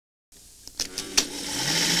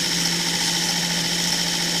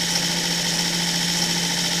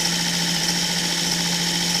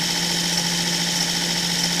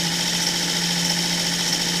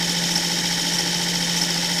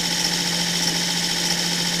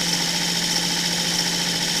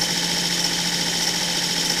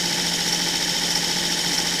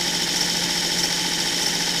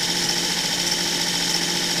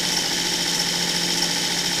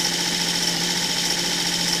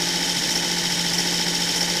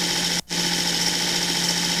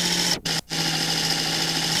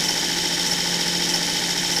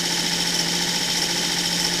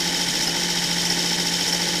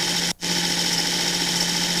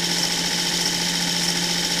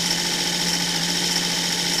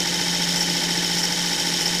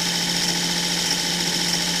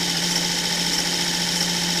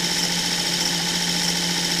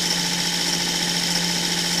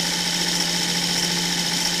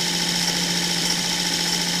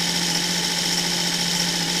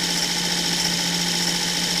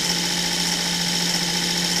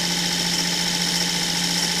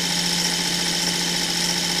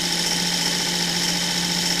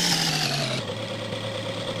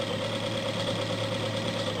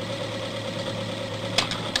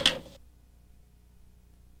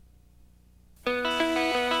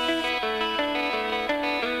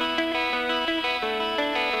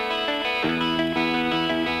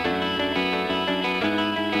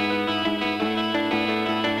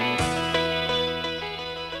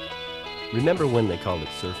Remember when they called it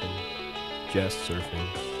surfing? Just surfing?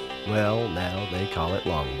 Well, now they call it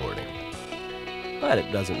longboarding. But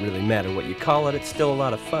it doesn't really matter what you call it, it's still a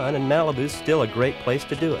lot of fun, and Malibu's still a great place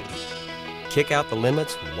to do it. Kick out the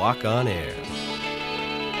limits, walk on air.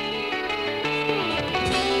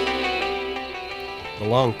 The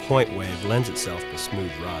long point wave lends itself to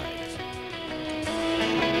smooth rides.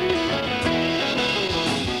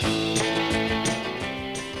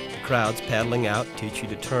 The crowds paddling out teach you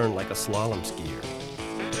to turn like a slalom skier.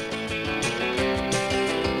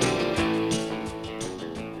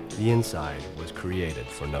 The inside was created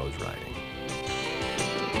for nose riding.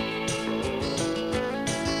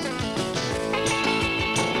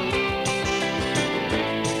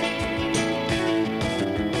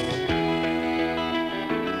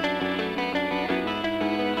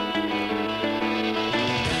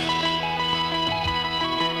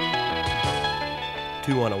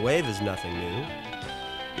 Two on a wave is nothing new,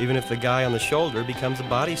 even if the guy on the shoulder becomes a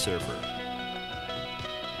body surfer.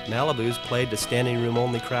 Malibu's played to standing room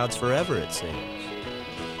only crowds forever, it seems.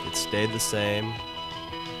 It's stayed the same,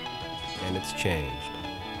 and it's changed.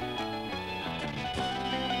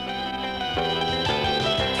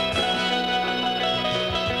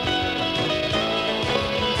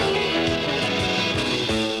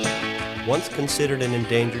 Once considered an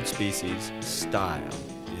endangered species, style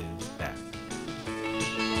is back.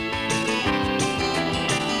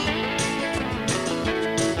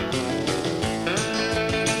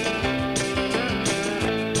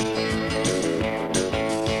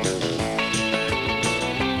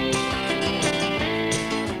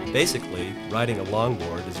 Basically, riding a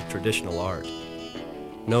longboard is a traditional art.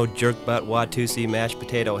 No jerk-butt Watusi mashed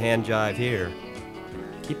potato hand jive here.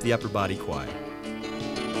 Keep the upper body quiet.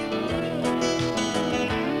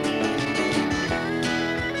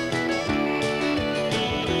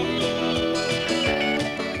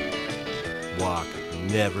 Walk,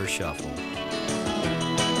 never shuffle.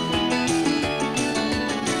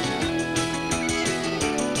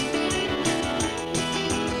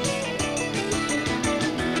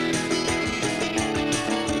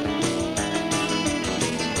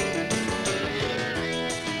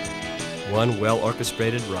 One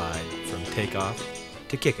well-orchestrated ride from takeoff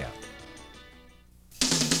to kickout.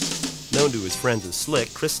 Known to his friends as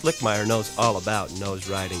Slick, Chris Slickmeyer knows all about nose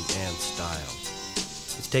riding and style.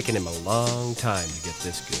 It's taken him a long time to get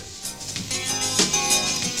this good.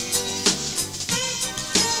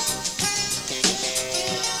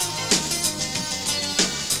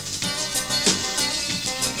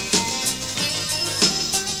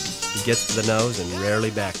 He gets to the nose and rarely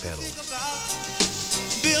backpedals.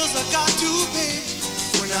 Bills I got to pay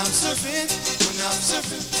when I'm surfing, when I'm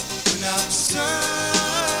surfing, when I'm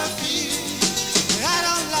surfing. And I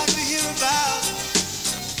don't like to hear about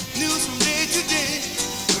news from day to day.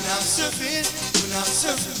 When I'm surfing, when I'm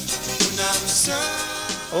surfing, when I'm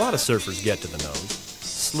surfing. A lot of surfers get to the nose.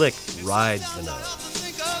 Slick rides the nose.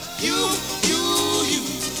 You.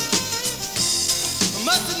 I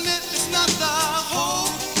must admit it's not the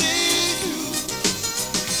whole thing through.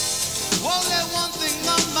 Won't let one thing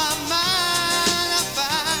on my mind I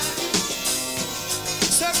find.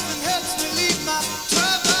 Surfing helps me leave my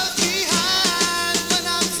troubles behind. When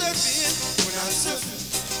I'm surfing, when I'm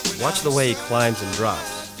surfing. Watch the way he climbs and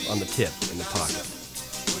drops on the tip in the pocket.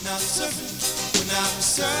 When I'm surfing, when I'm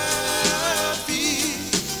surfing.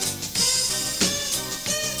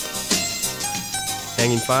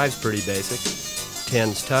 Hanging five's pretty basic.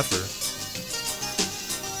 10's tougher.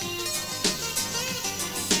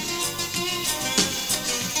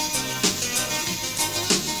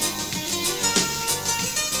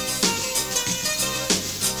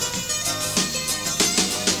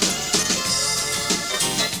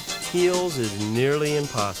 Heels is nearly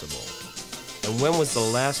impossible. And when was the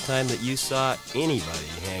last time that you saw anybody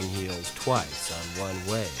hang heels twice on one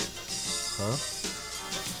wave? Huh?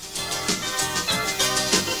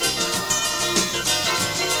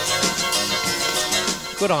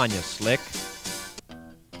 Good on you, Slick.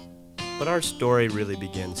 But our story really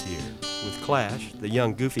begins here, with Clash, the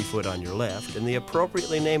young goofy foot on your left, and the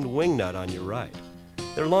appropriately named Wingnut on your right.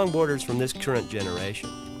 They're longboarders from this current generation.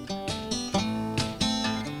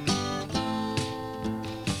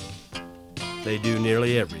 They do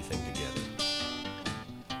nearly everything together.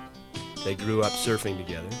 They grew up surfing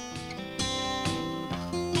together.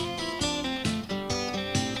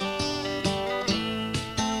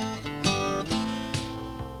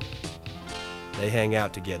 They hang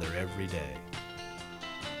out together every day.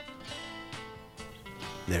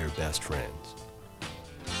 They're best friends.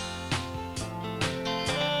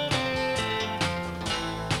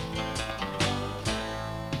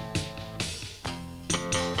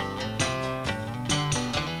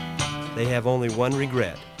 They have only one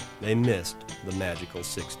regret. They missed the magical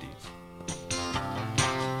 60s.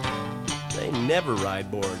 They never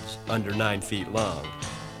ride boards under 9 feet long.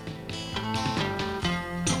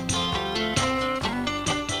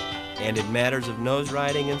 And in matters of nose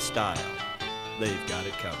riding and style, they've got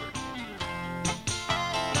it covered.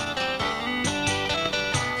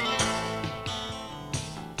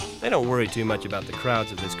 They don't worry too much about the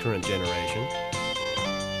crowds of this current generation.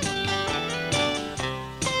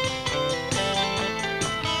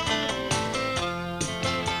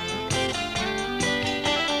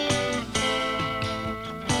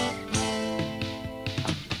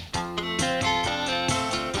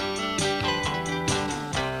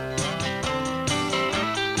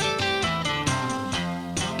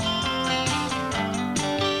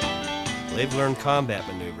 They've learned combat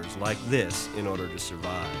maneuvers like this in order to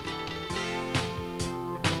survive.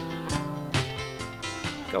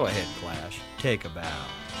 Go ahead, Clash. Take a bow.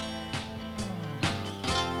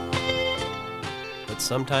 But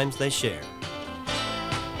sometimes they share.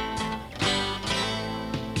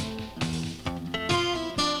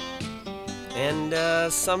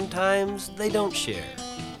 And sometimes they don't share.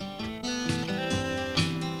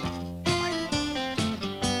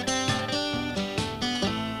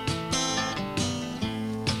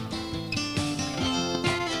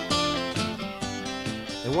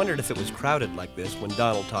 They wondered if it was crowded like this when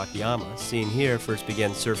Donald Takayama, seen here, first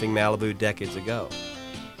began surfing Malibu decades ago.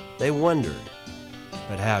 They wondered,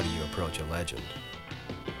 but how do you approach a legend?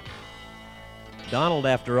 Donald,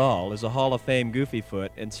 after all, is a Hall of Fame goofyfoot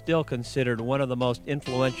and still considered one of the most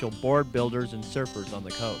influential board builders and surfers on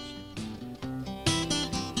the coast.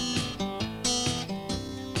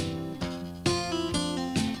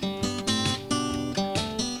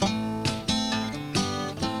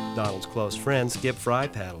 Donald's close friend, Skip Fry,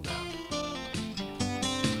 paddled out.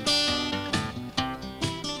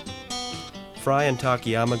 Fry and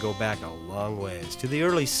Takayama go back a long ways, to the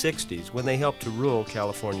early 60s when they helped to rule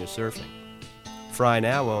California surfing. Fry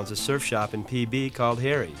now owns a surf shop in PB called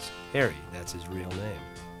Harry's. Harry, that's his real name.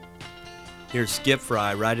 Here's Skip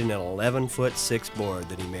Fry riding an 11'6" board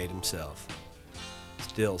that he made himself.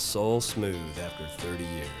 Still soul smooth after 30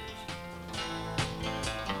 years.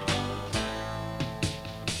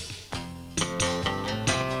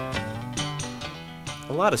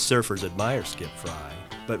 A lot of surfers admire Skip Fry,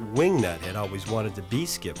 but Wingnut had always wanted to be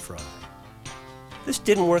Skip Fry. This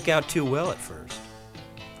didn't work out too well at first.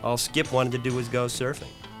 All Skip wanted to do was go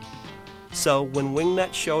surfing. So when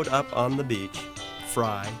Wingnut showed up on the beach,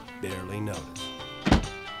 Fry barely noticed.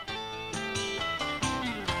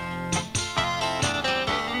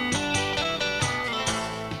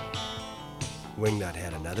 Wingnut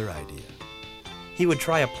had another idea. He would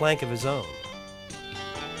try a plank of his own.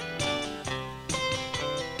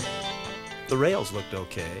 The rails looked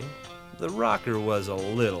okay. The rocker was a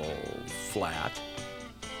little flat.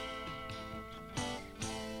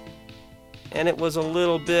 And it was a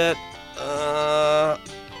little bit,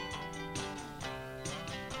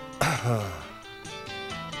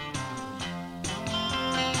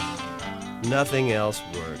 Nothing else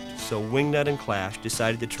worked, so Wingnut and Clash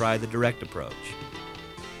decided to try the direct approach.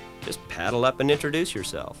 Just paddle up and introduce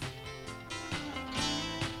yourself.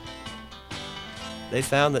 They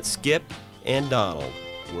found that Skip and Donald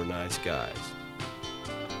were nice guys.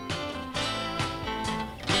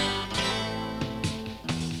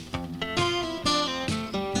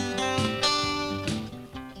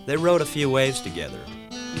 They rode a few waves together.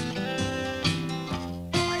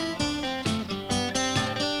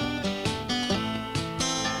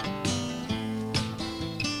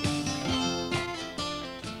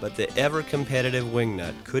 But the ever-competitive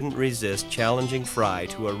Wingnut couldn't resist challenging Fry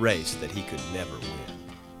to a race that he could never win.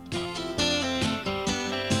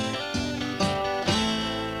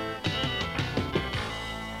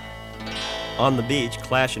 On the beach,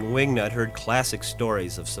 Clash and Wingnut heard classic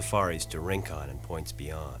stories of safaris to Rincon and points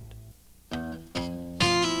beyond.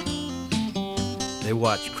 They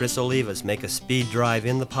watched Chris Olivas make a speed drive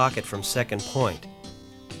in the pocket from Second Point.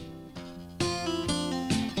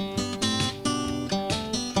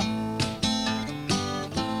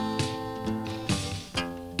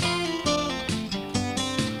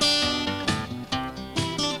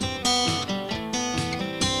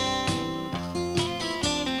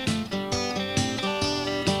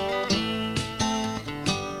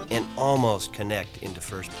 Almost connect into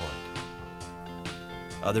First Point.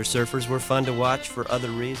 Other surfers were fun to watch for other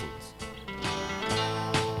reasons.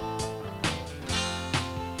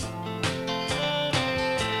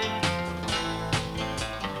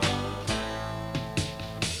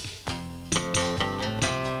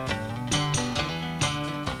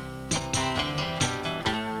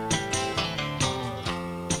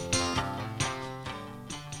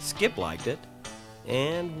 Skip liked it,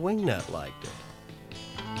 and Wingnut liked it.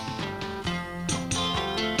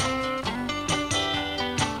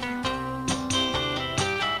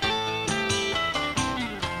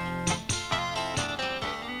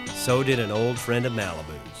 So did an old friend of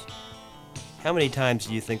Malibu's. How many times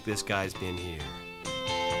do you think this guy's been here?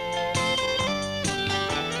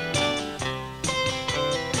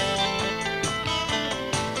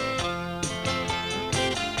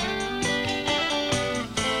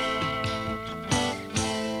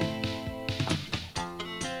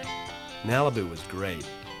 Malibu was great,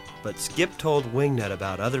 but Skip told Wingnut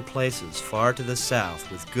about other places far to the south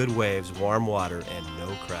with good waves, warm water, and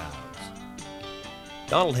no crowds.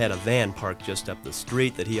 Donald had a van parked just up the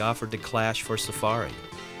street that he offered to clash for Sufrari.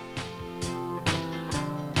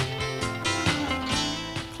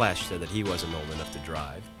 Clash said that he wasn't old enough to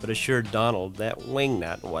drive, but assured Donald that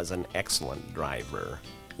Wingnut was an excellent driver.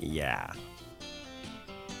 Yeah.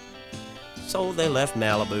 So they left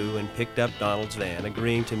Malibu and picked up Donald's van,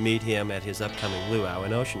 agreeing to meet him at his upcoming luau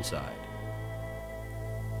in Oceanside.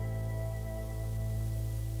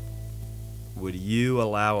 Would you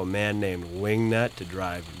allow a man named Wingnut to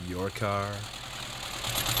drive your car?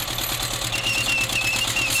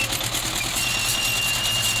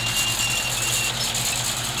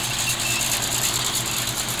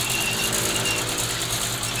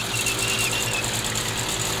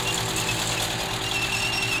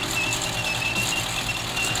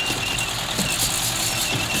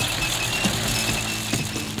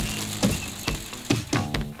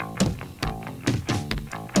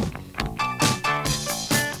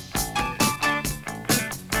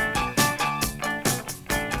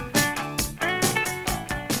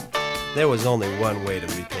 There was only one way to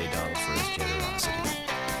repay Donald for his generosity.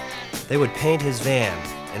 They would paint his van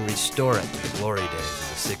and restore it to the glory days of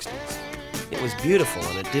the 60s. It was beautiful,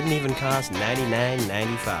 and it didn't even cost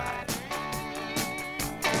 $99.95.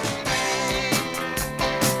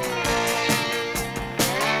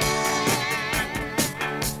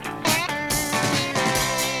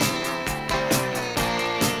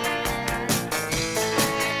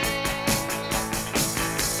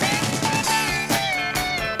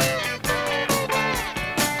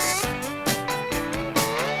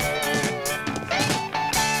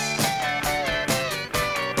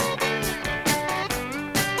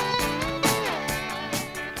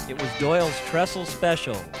 It was Doyle's Trestle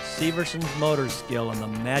Special, Severson's motor skill, and the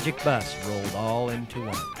magic bus rolled all into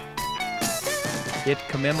one. It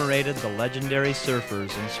commemorated the legendary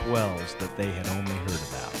surfers and swells that they had only heard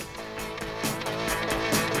about.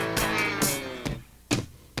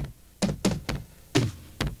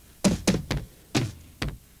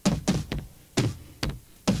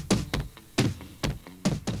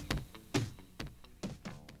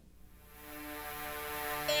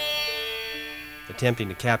 Attempting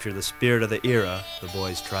to capture the spirit of the era, the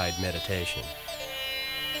boys tried meditation.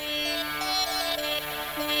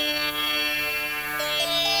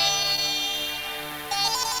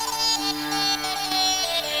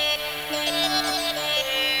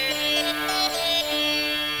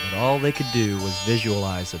 But all they could do was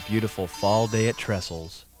visualize a beautiful fall day at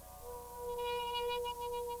Trestle's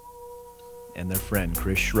and their friend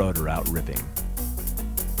Chris Schroeder out ripping.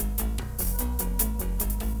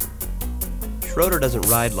 Schroeder doesn't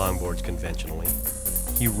ride longboards conventionally.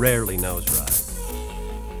 He rarely nose rides.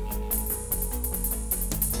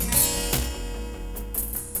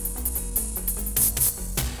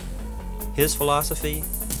 His philosophy?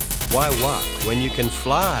 Why walk when you can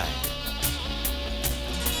fly?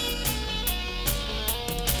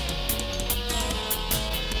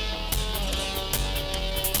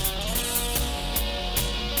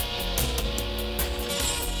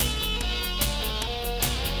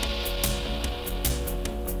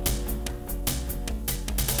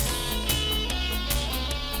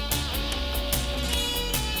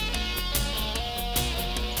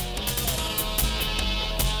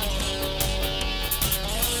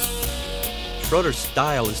 Schroeder's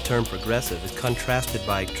style is termed progressive, is contrasted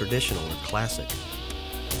by traditional or classic.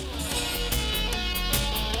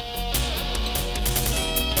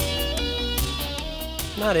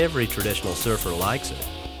 Not every traditional surfer likes it,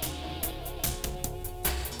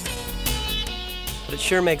 but it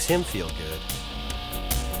sure makes him feel good.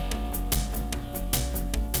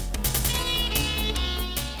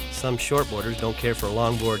 Some shortboarders don't care for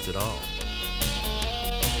longboards at all.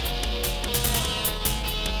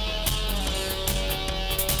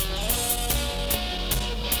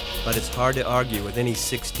 But it's hard to argue with any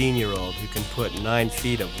 16-year-old who can put 9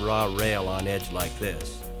 feet of raw rail on edge like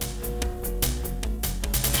this.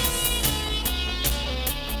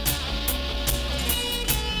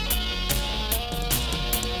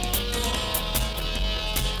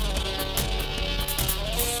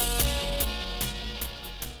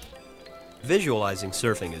 visualizing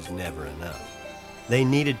surfing is never enough. They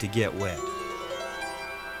needed to get wet.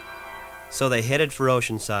 So they headed for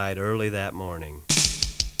Oceanside early that morning.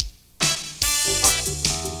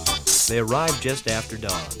 They arrived just after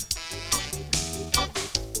dawn.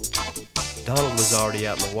 Donald was already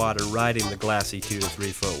out in the water riding the glassy 2 to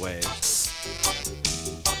 3 foot waves.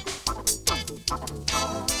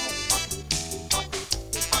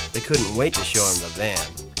 They couldn't wait to show him the van.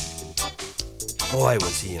 Boy,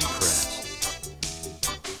 was he impressed.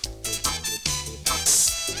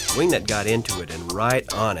 Wingnut got into it and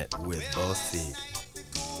right on it with both feet.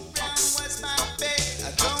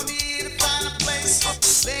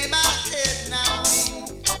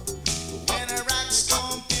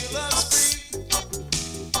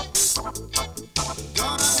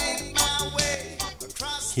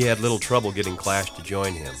 He had little trouble getting Clash to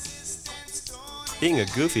join him. Being a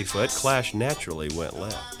goofy foot, Clash naturally went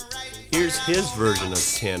left. Here's his version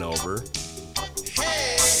of 10 over.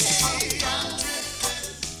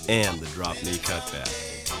 And the drop knee cutback.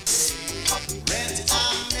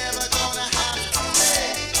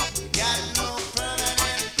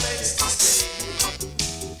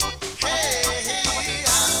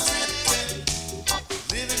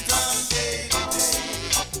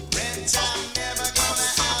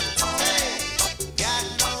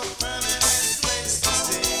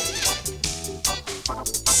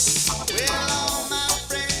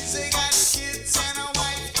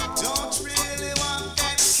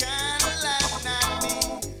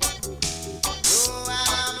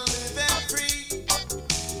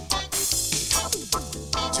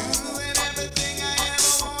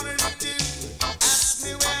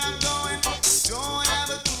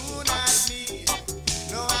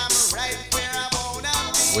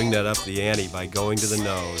 Wingnut up the ante by going to the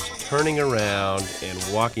nose, turning around,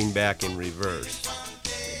 and walking back in reverse.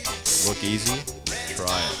 Look easy?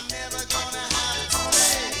 Try it.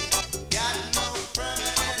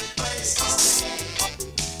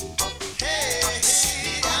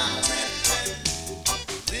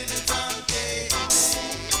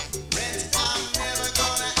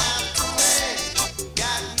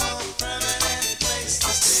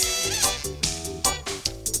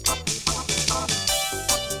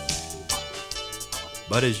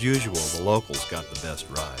 But as usual, the locals got the best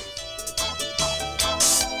ride.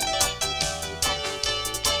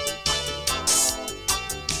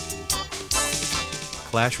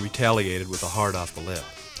 Clash retaliated with a hard off the lip.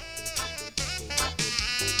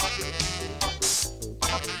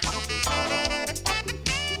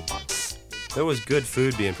 There was good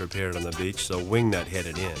food being prepared on the beach, so Wingnut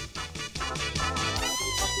headed in.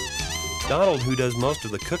 Donald, who does most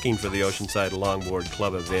of the cooking for the Oceanside Longboard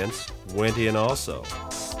Club events, went in also.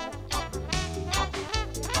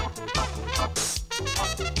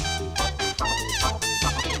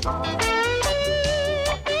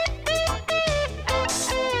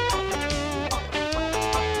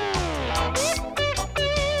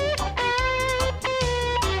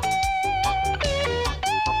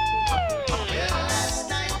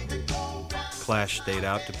 Clash stayed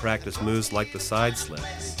out to practice moves like the side slip.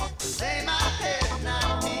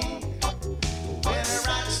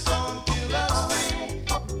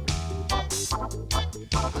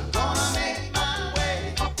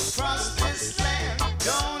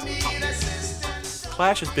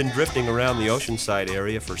 Clash has been drifting around the Oceanside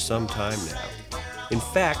area for some time now. In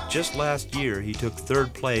fact, just last year he took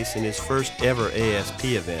 3rd place in his first ever ASP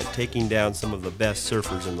event, taking down some of the best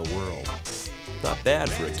surfers in the world. Not bad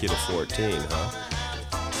for a kid of 14, huh?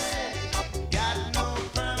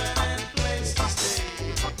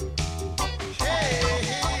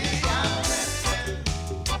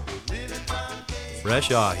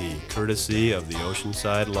 Fresh ahi, courtesy of the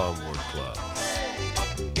Oceanside Longboard Club.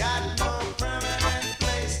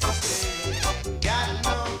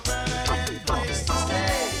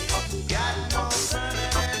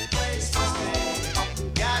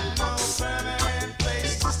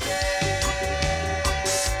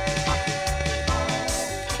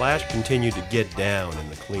 Clash continued to get down in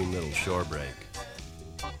the clean little shore break.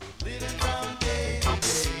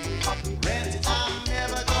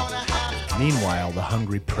 Meanwhile, the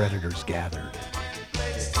hungry predators gathered.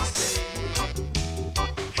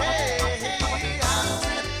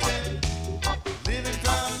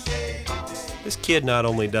 This kid not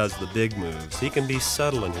only does the big moves, he can be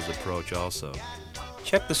subtle in his approach also.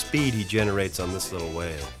 Check the speed he generates on this little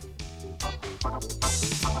wave.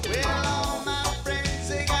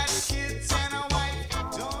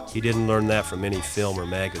 He didn't learn that from any film or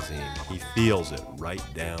magazine. He feels it right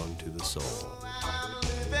down to the soul.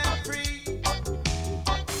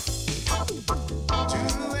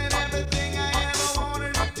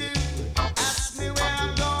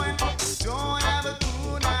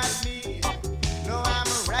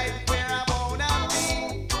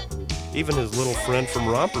 Even his little friend from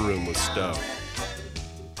Romper Room was stoked.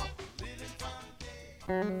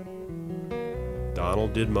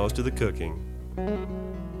 Donald did most of the cooking.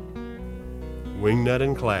 Wingnut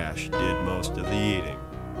and Clash did most of the eating.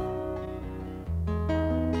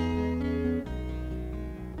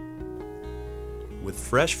 With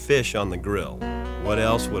fresh fish on the grill, what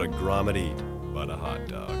else would a grommet eat but a hot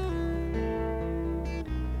dog?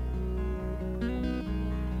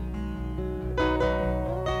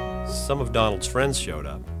 Some of Donald's friends showed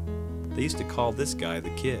up. They used to call this guy the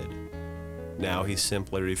Kid. Now he's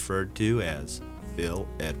simply referred to as Phil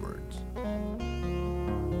Edwards.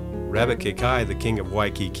 Rabbit Kekai, the king of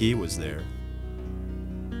Waikiki, was there.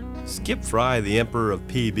 Skip Fry, the emperor of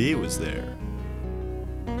PB, was there.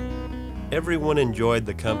 Everyone enjoyed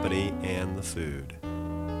the company and the food.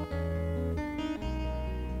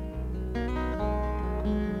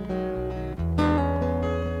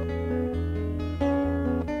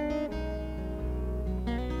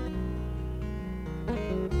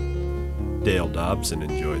 Dale Dobson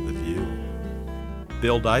enjoyed the view.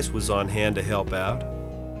 Bill Dice was on hand to help out.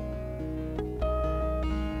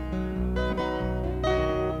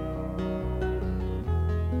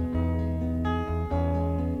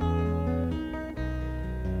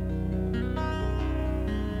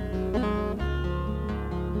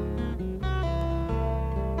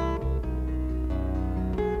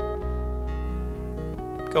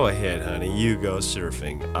 Go ahead, honey, you go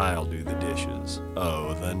surfing. I'll do the dishes.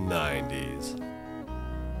 Oh, the 90s.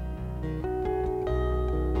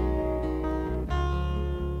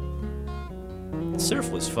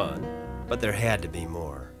 Surf was fun, but there had to be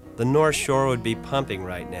more. The North Shore would be pumping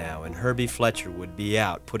right now, and Herbie Fletcher would be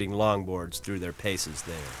out putting longboards through their paces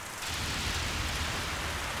there.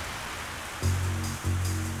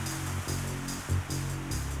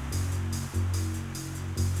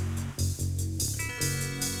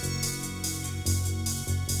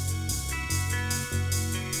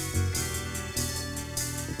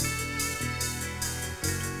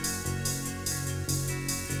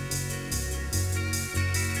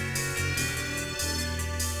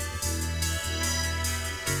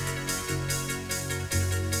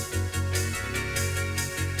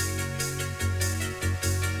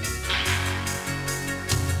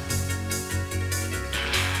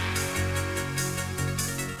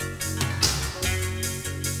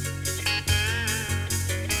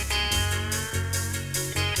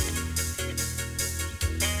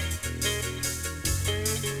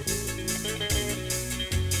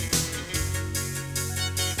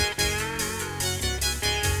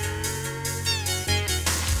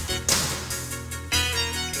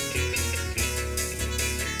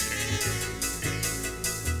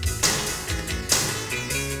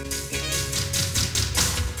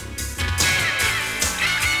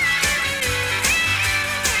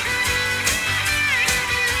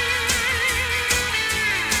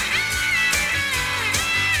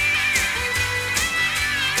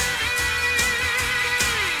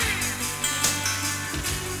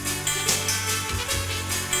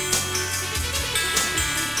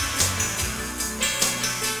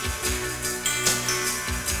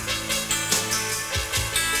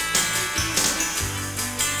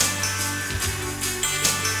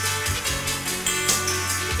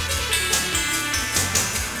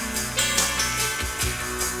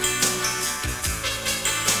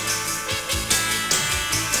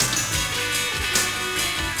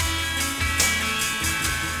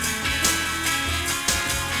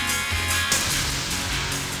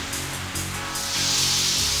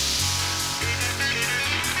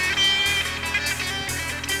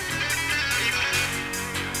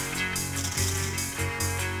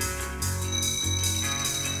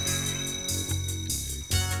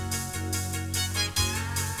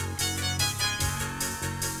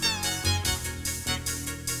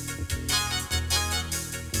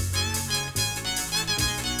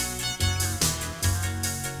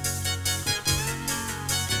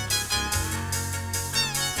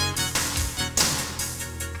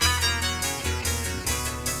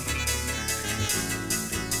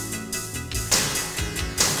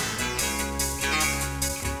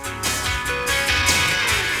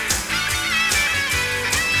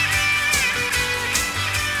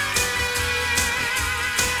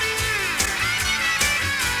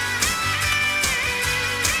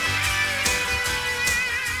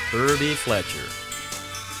 Herbie Fletcher.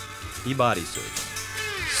 He body surfs.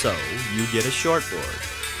 So you get a shortboard.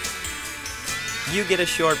 You get a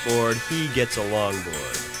shortboard, he gets a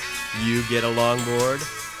longboard. You get a longboard,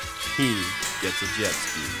 he gets a jet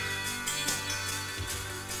ski.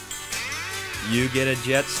 You get a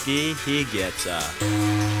jet ski, he gets a...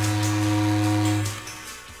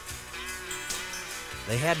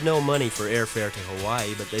 They had no money for airfare to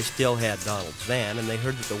Hawaii, but they still had Donald's van, and they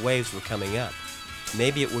heard that the waves were coming up.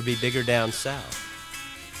 Maybe it would be bigger down south.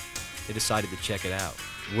 They decided to check it out.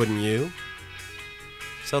 Wouldn't you?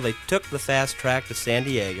 So they took the fast track to San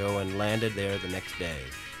Diego and landed there the next day.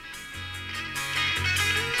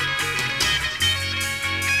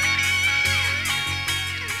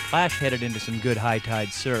 Clash headed into some good high tide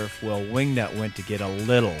surf while Wingnut went to get a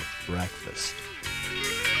little breakfast.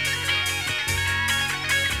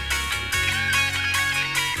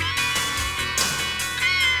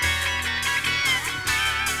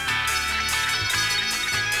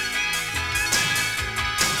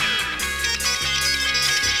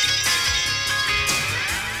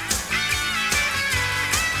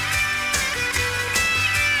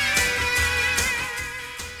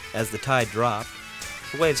 As the tide dropped,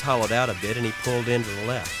 the waves hollowed out a bit and he pulled in to the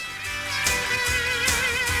left.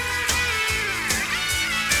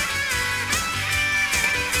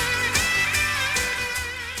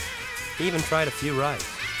 He even tried a few rights.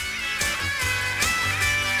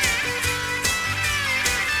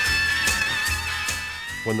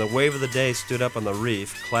 When the wave of the day stood up on the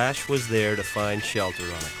reef, Clash was there to find shelter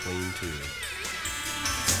on a clean tube.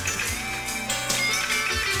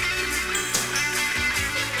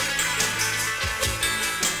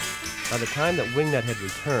 By the time that Wingnut had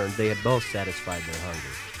returned, they had both satisfied their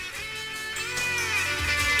hunger.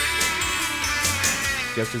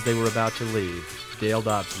 Just as they were about to leave, Dale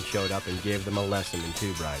Dobson showed up and gave them a lesson in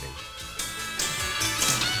tube riding.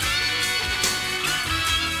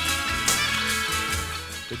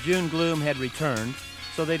 The June gloom had returned,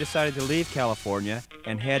 so they decided to leave California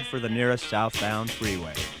and head for the nearest southbound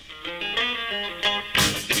freeway.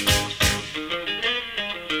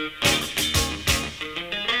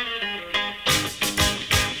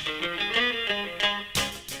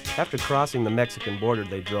 After crossing the Mexican border,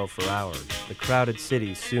 they drove for hours. The crowded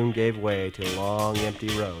city soon gave way to long, empty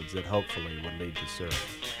roads that hopefully would lead to surf.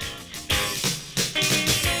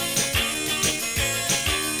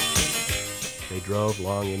 They drove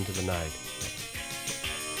long into the night.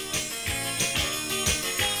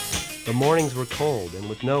 The mornings were cold, and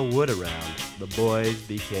with no wood around, the boys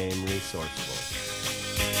became resourceful.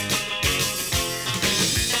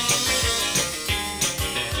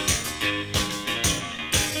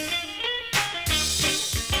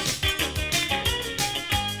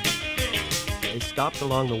 Stopped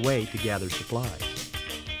along the way to gather supplies.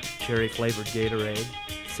 Cherry-flavored Gatorade,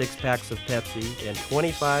 6 packs of Pepsi, and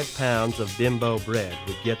 25 pounds of Bimbo bread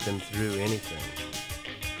would get them through anything.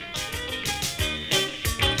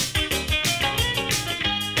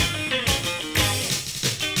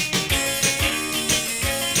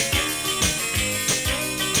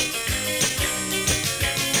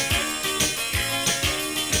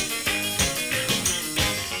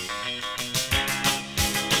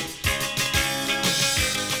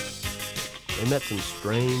 They met some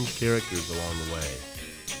strange characters along the way.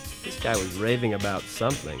 This guy was raving about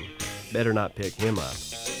something. Better not pick him up.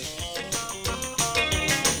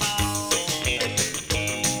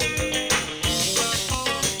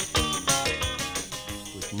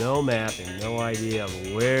 With no map and no idea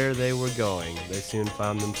of where they were going, they soon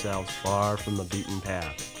found themselves far from the beaten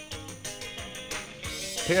path.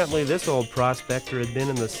 Apparently, this old prospector had been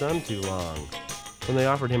in the sun too long. When they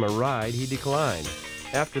offered him a ride, he declined.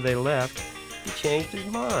 After they left, he changed his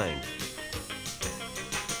mind.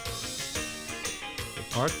 They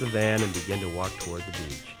parked the van and began to walk toward the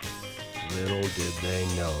beach. Little did they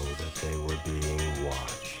know that they were being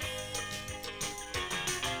watched.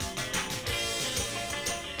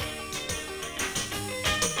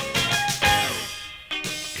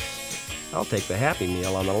 I'll take the Happy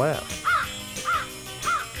Meal on the left.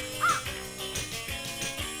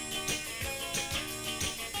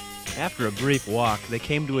 After a brief walk, they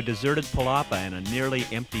came to a deserted palapa and a nearly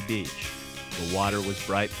empty beach. The water was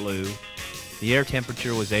bright blue. The air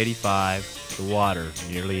temperature was 85, the water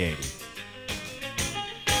nearly 80.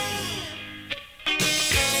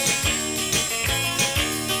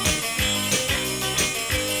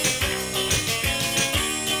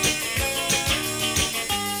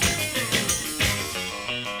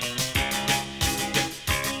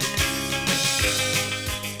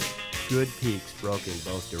 Good peaks broke in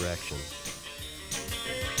both directions.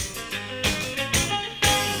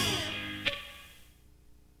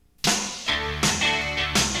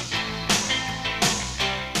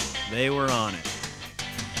 They were on it.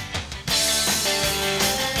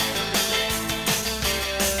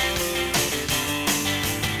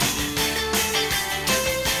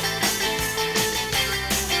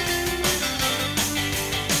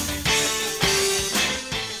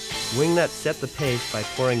 Wingnut Wingnut set the pace by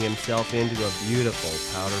pouring himself into a beautiful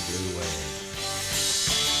powder blue wave.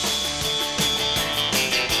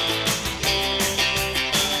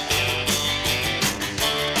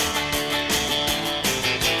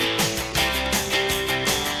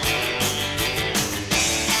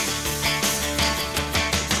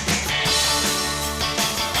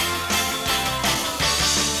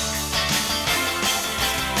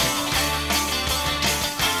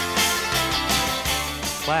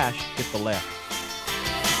 Flash hit the left.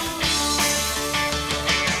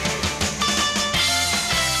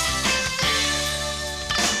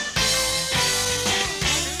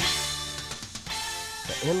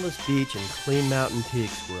 The endless beach and clean mountain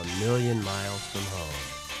peaks were a million miles from home.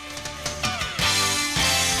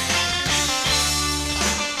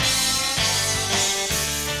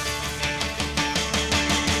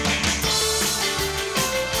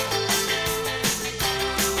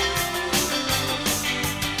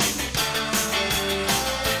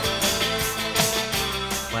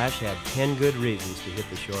 Flash had 10 good reasons to hit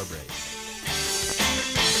the shore break.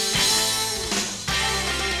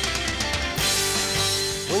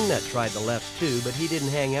 Wingnut tried the lefts too, but he didn't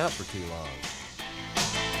hang out for too long.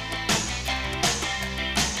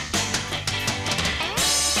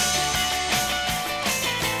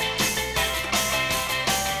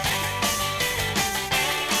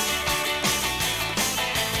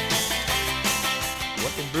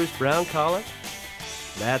 What did Bruce Brown call it?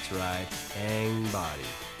 That's right, hang body.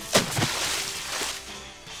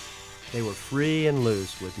 They were free and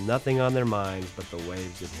loose with nothing on their minds but the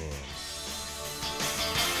waves at hand.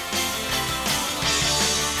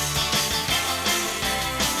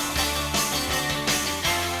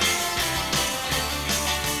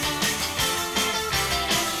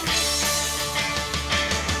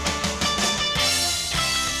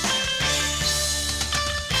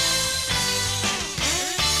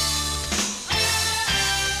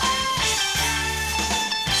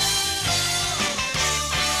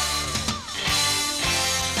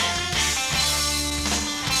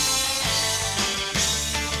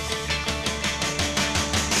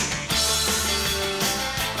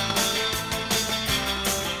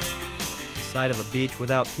 Sight of a beach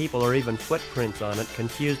without people or even footprints on it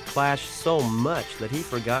confused Flash so much that he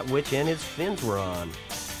forgot which end his fins were on.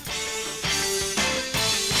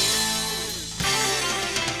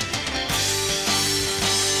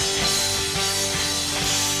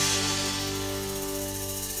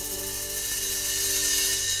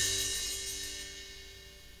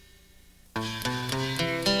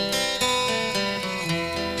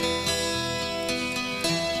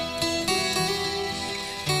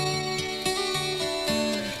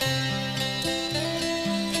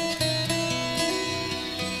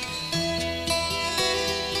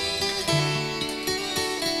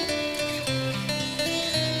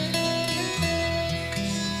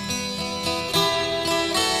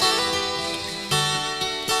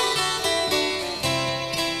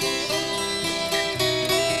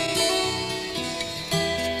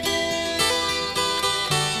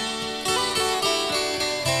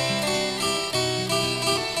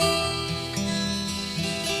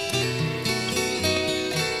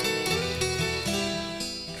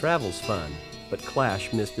 Travel's fun, but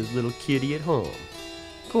Clash missed his little kitty at home.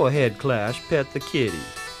 Go ahead, Clash, pet the kitty.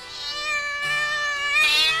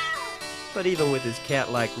 But even with his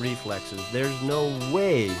cat-like reflexes, there's no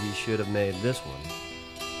way he should have made this one.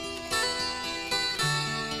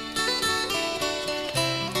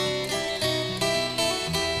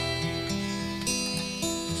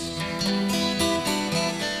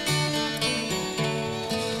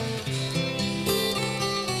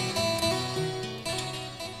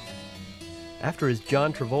 After his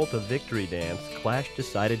John Travolta victory dance, Clash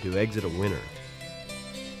decided to exit a winner.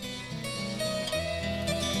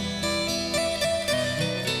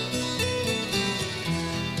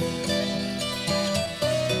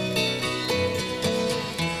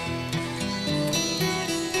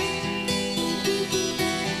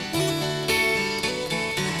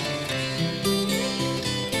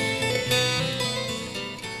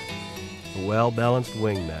 The well-balanced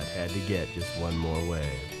wingnut had to get just one more wave.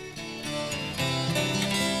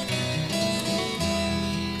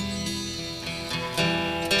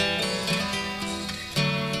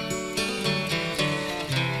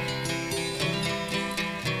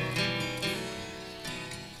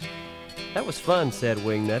 That was fun, said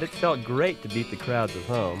Wingnut. It felt great to beat the crowds at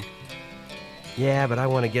home. Yeah, but I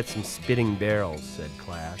want to get some spitting barrels, said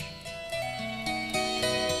Clash.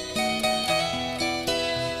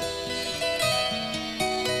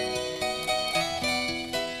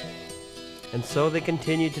 And so they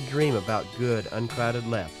continued to dream about good, uncrowded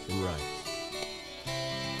lefts and rights.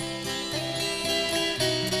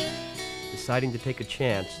 deciding to take a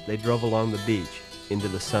chance, they drove along the beach into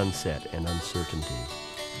the sunset and uncertainty.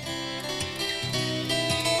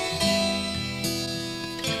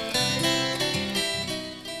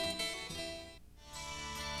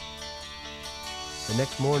 The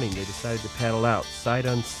next morning, they decided to paddle out sight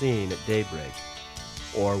unseen at daybreak,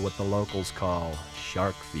 or what the locals call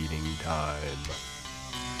shark feeding time.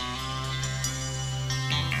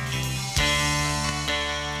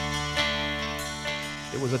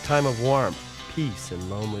 It was a time of warmth, peace, and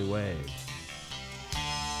lonely waves.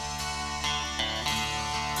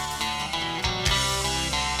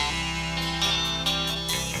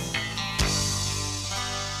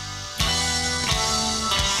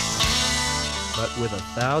 But with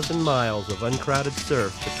 1,000 miles of uncrowded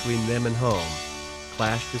surf between them and home,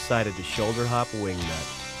 Clash decided to shoulder hop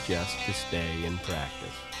Wingnut just to stay in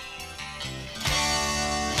practice.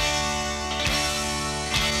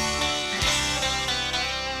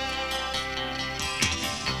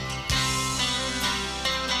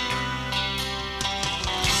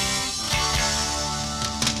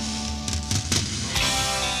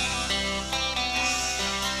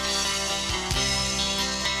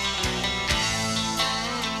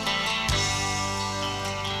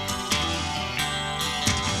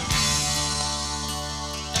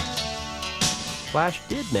 Clash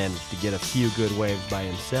did manage to get a few good waves by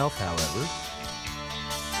himself, however.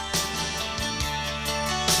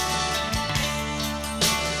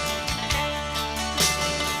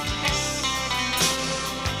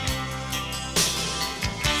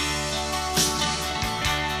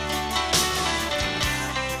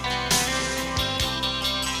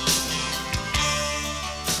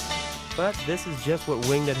 But this is just what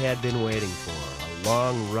Wingnut had been waiting for, a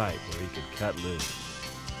long right where he could cut loose.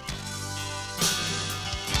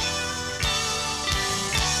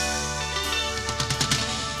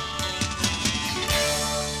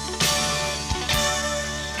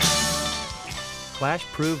 Clash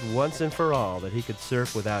proved once and for all that he could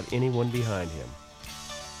surf without anyone behind him.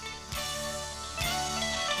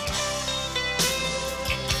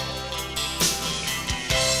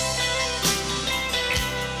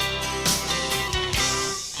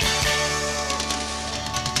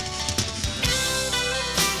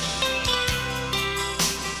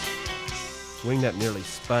 Wingnut nearly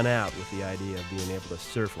spun out with the idea of being able to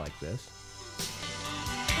surf like this.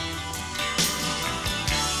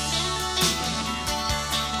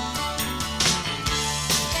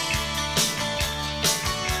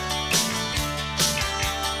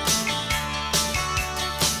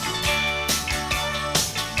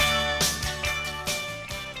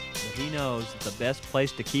 He knows that the best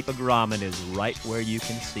place to keep a grommet is right where you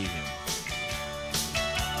can see him.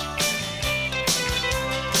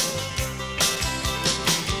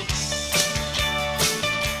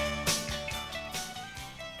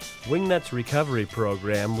 Wingnut's recovery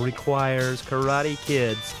program requires Karate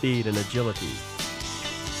Kid speed and agility.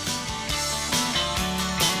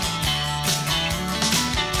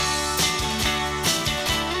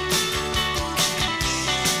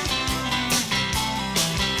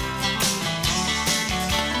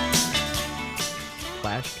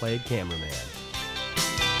 Clash played cameraman.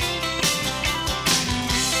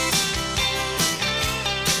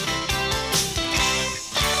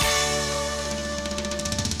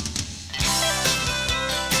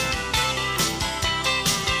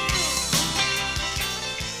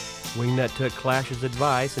 Wingnut took Clash's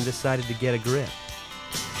advice and decided to get a grip.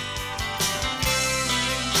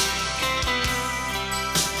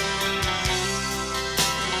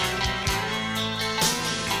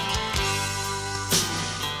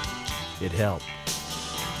 It helped.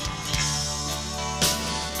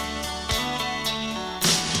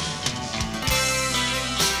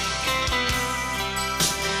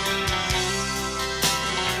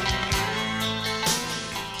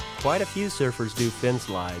 Quite a few surfers do fin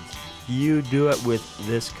slides. You do it with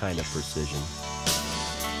this kind of precision.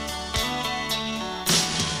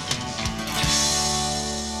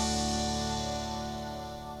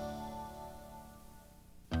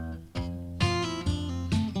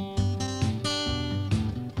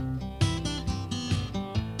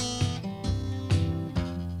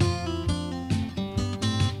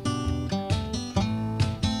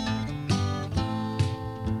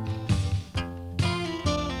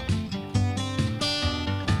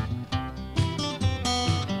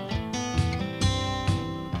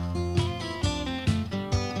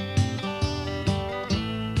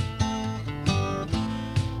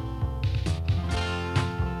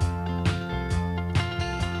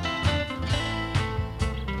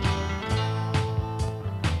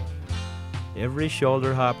 Every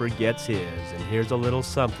shoulder hopper gets his, and here's a little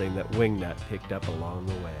something that Wingnut picked up along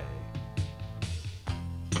the way.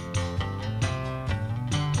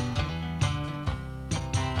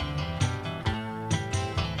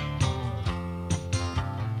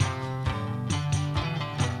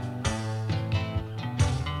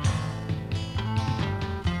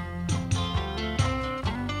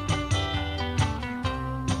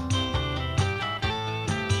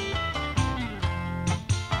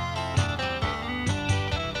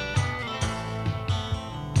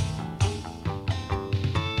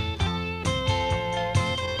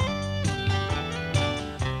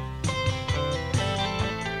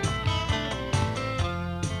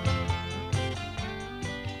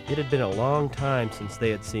 It had been a long time since they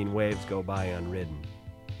had seen waves go by unridden.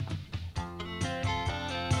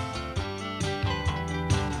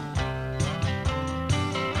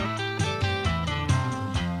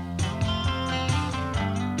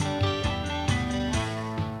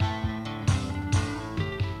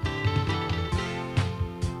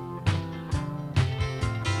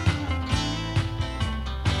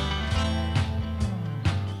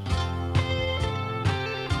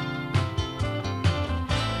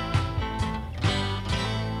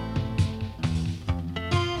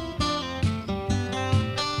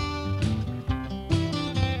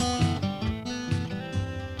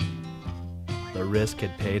 The risk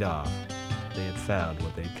had paid off. They had found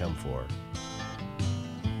what they'd come for.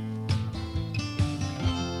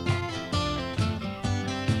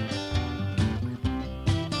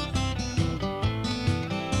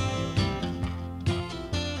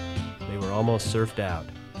 They were almost surfed out.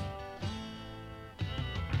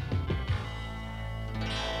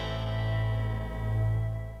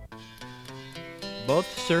 Both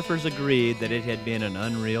surfers agreed that it had been an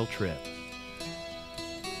unreal trip.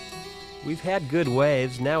 We've had good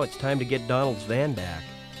waves, now it's time to get Donald's van back.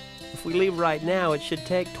 If we leave right now, it should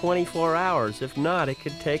take 24 hours. If not, it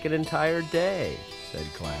could take an entire day, said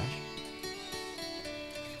Clash.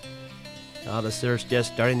 Oh, the surf's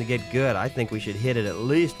just starting to get good. I think we should hit it at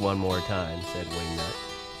least one more time, said Wingnut.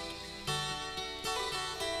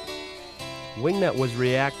 Wingnut was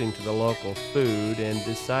reacting to the local food and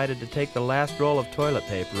decided to take the last roll of toilet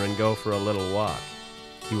paper and go for a little walk.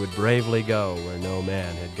 He would bravely go where no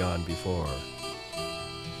man had gone before.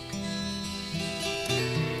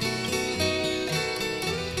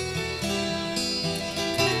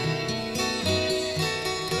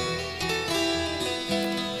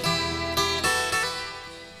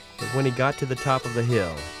 But when he got to the top of the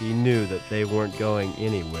hill, he knew that they weren't going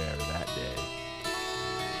anywhere that day.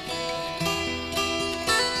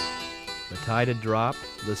 The tide had dropped,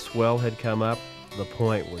 the swell had come up, the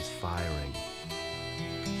point was firing.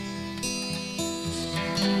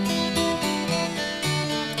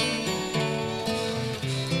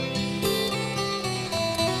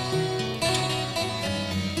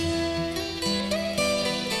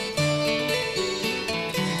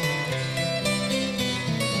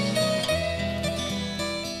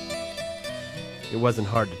 It wasn't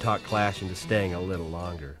hard to talk Clash into staying a little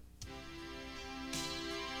longer.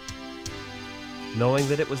 Knowing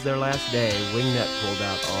that it was their last day, Wingnut pulled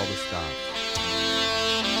out all the stops.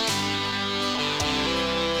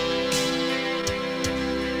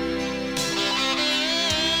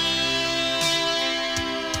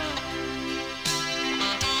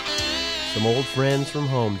 Some old friends from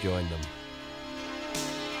home joined them.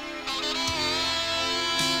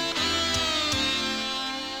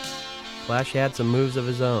 Clash had some moves of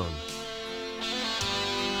his own.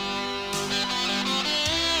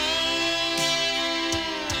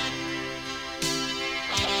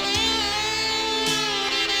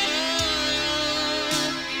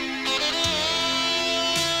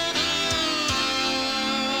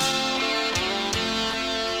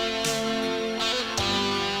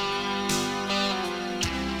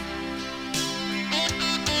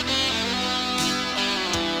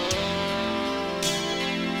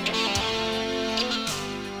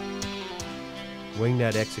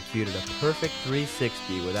 Wingnut executed a perfect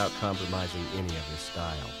 360 without compromising any of his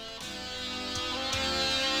style.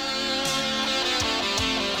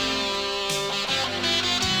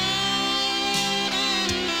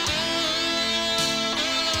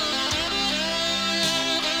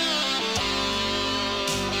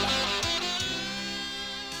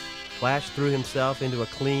 Clash threw himself into a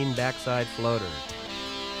clean backside floater.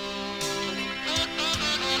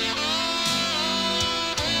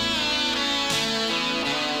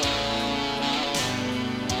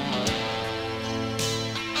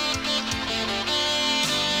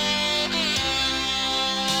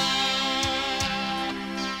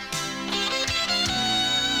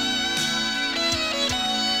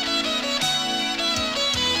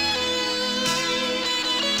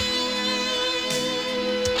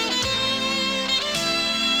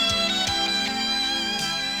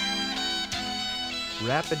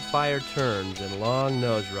 Rapid-fire turns and long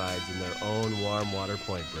nose rides in their own warm water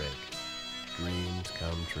point break. Dreams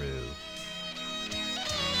come true.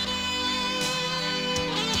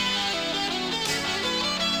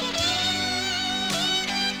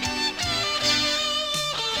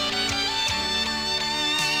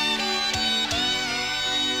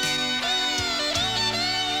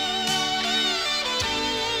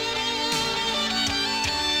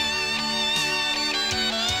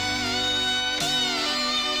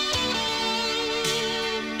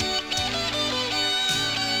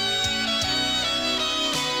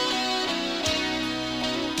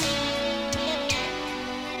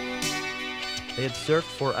 They had surfed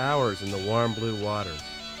for hours in the warm blue waters.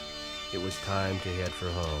 It was time to head for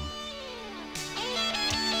home.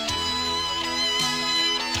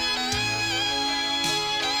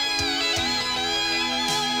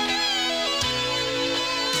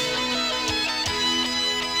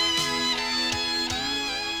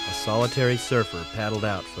 A solitary surfer paddled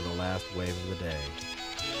out for the last wave of the day.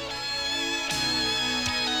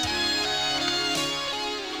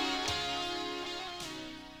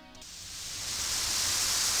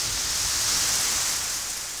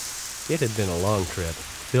 It had been a long trip,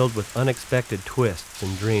 filled with unexpected twists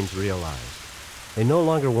and dreams realized. They no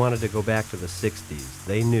longer wanted to go back to the 60s.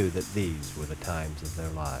 They knew that these were the times of their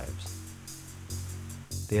lives.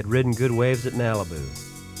 They had ridden good waves at Malibu.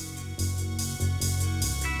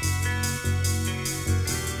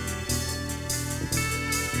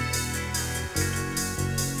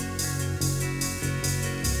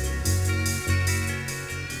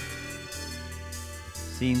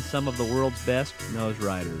 Seen some of the world's best nose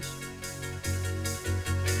riders.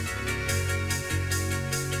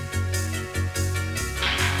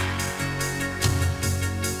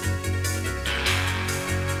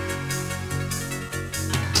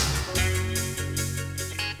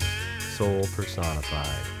 Soul personified.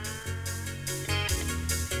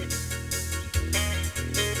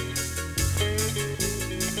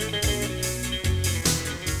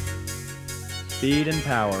 Speed and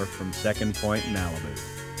power from Second Point, Malibu.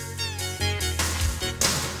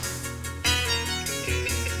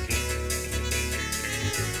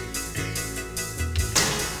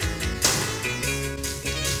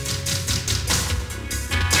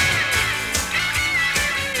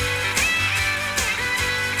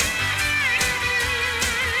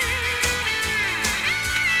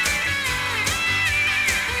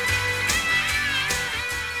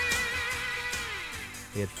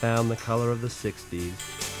 They had found the color of the 60s.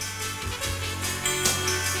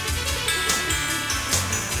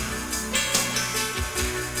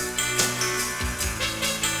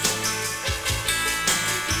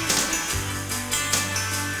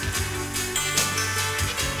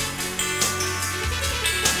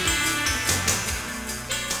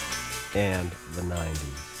 And the 90s.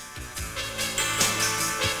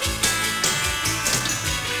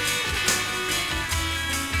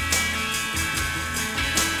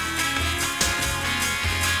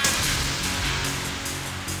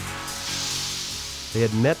 They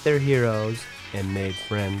had met their heroes and made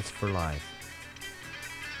friends for life.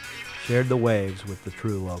 Shared the waves with the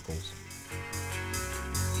true locals.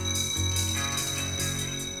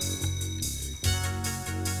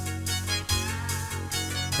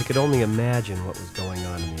 They could only imagine what was going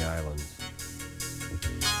on in the islands.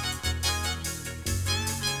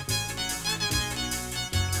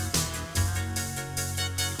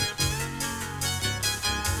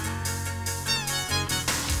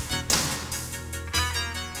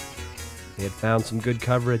 They had found some good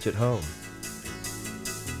coverage at home.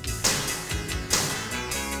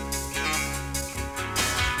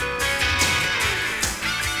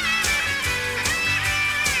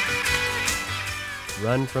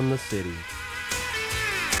 Run from the city.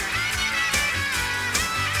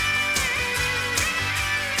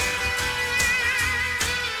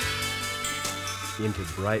 Into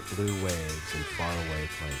bright blue waves in faraway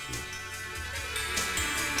places.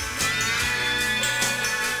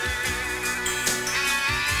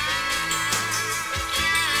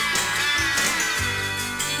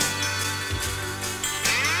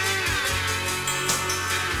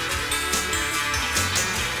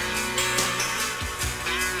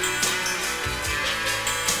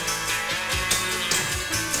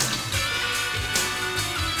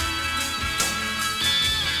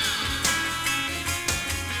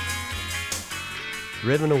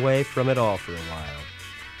 Driven away from it all for a while,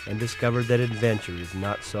 and discovered that adventure is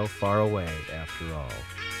not so far away after all.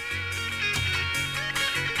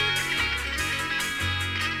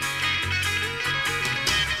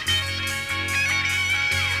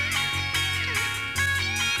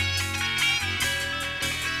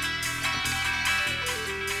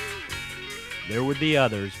 There would be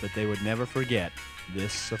others, but they would never forget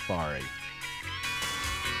this safari.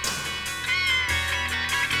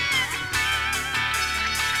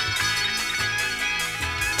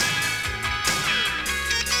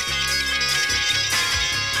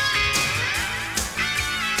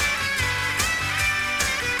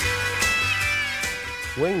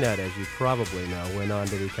 Wingnut, as you probably know, went on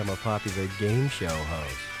to become a popular game show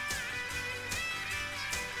host.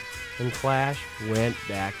 And Clash went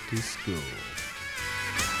back to school.